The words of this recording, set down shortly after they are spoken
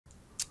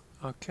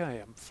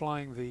Okay, I'm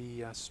flying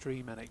the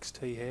Stream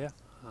NXT here,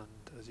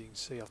 and as you can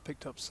see I've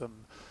picked up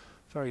some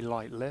very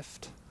light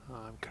lift.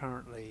 I'm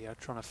currently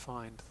trying to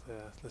find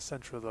the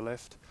centre of the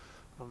lift.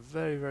 I'm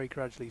very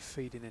gradually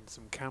feeding in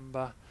some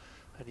camber,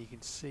 and you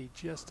can see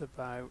just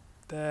about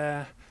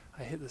there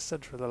I hit the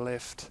centre of the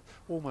lift,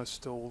 almost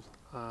stalled,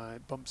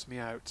 it bumps me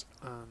out,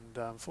 and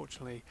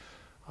unfortunately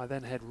I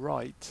then head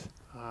right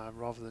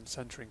rather than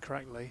centering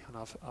correctly, and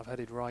I've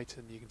headed right,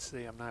 and you can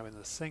see I'm now in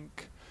the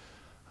sink.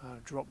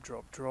 Drop,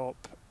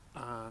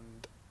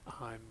 and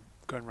I'm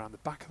going around the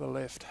back of the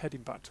lift,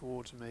 heading back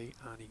towards me,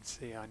 and you can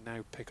see I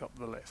now pick up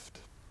the lift.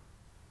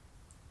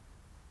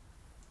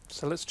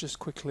 So let's just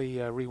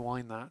quickly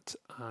rewind that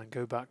and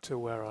go back to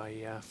where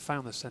I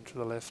found the centre of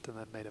the lift and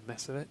then made a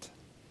mess of it.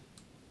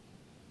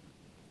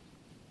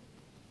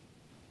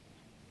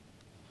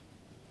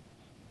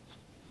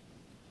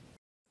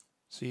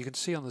 So you can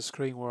see on the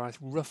screen where I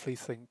roughly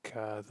think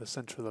the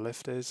centre of the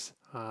lift is.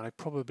 I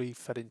probably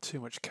fed in too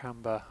much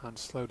camber and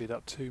slowed it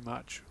up too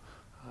much.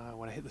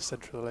 When I hit the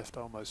centre of the lift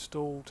I almost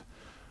stalled,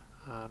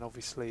 and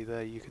obviously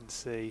there you can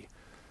see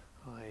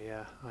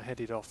I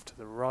headed off to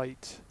the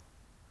right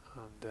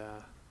and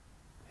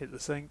hit the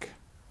sink.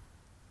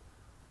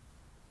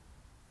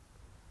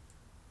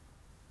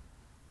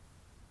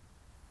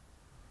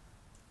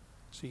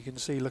 So you can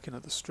see, looking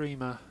at the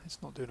streamer, it's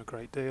not doing a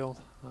great deal.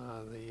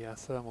 The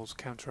thermal's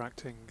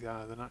counteracting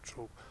the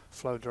natural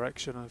flow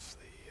direction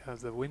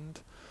of the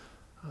wind,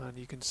 and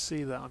you can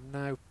see that I've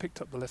now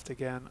picked up the lift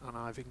again, and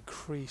I've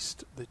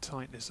increased the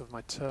tightness of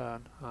my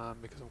turn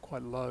because I'm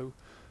quite low,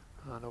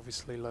 and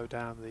obviously low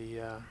down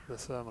the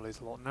thermal is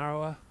a lot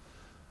narrower.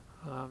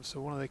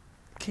 So one of the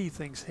key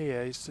things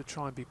here is to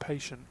try and be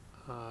patient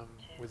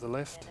with the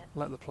lift,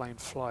 let the plane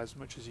fly as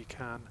much as you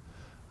can,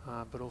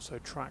 but also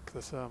track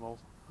the thermal.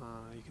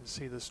 You can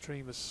see the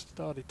stream has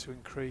started to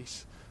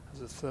increase as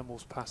the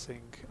thermal's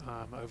passing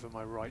over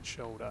my right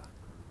shoulder.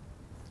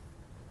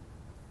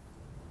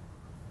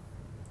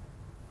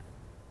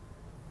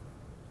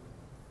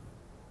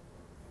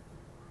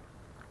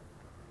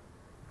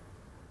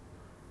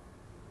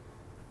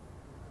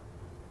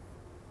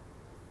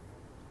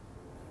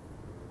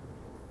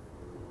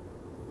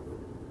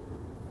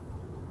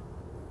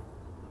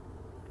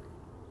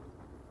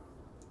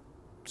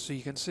 So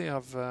you can see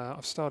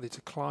I've started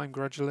to climb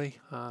gradually,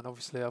 and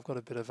obviously I've got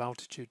a bit of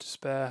altitude to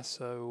spare,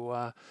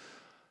 so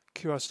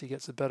curiosity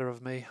gets the better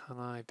of me, and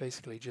I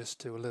basically just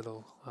do a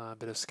little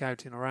bit of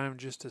scouting around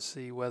just to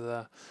see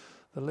whether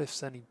the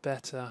lift's any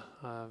better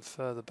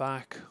further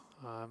back,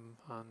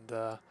 and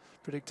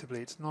predictably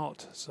it's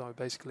not, so I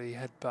basically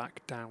head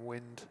back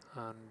downwind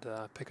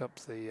and pick up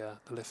the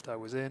lift I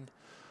was in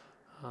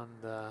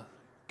and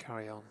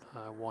carry on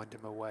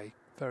winding my way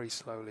very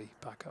slowly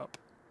back up.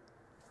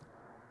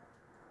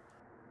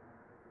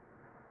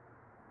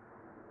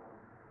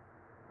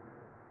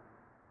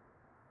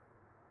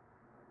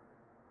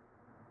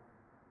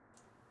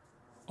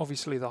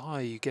 Obviously the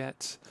higher you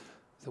get,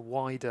 the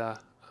wider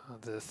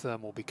the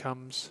thermal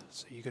becomes,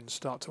 so you can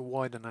start to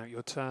widen out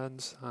your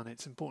turns, and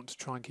it's important to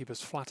try and keep as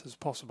flat as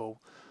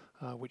possible,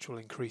 which will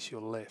increase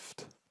your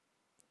lift.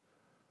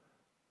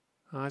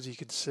 As you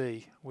can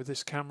see with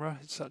this camera,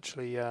 it's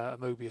actually a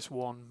Mobius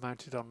 1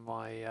 mounted on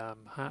my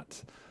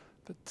hat,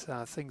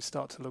 but things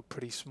start to look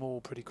pretty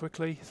small pretty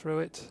quickly through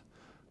it.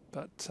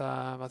 But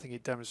I think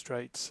it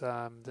demonstrates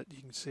that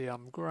you can see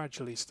I'm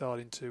gradually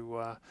starting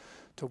to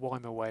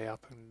wind my way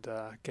up and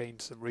gain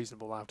some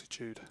reasonable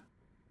altitude.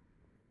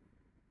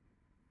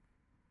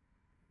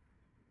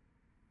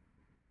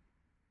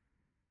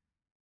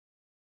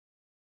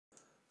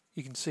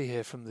 You can see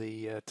here from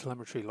the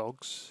telemetry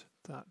logs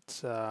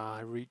that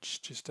I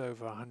reached just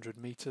over 100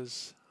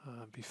 meters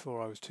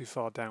before I was too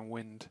far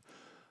downwind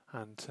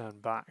and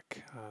turned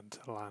back and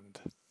to land.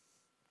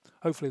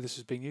 Hopefully this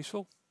has been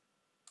useful.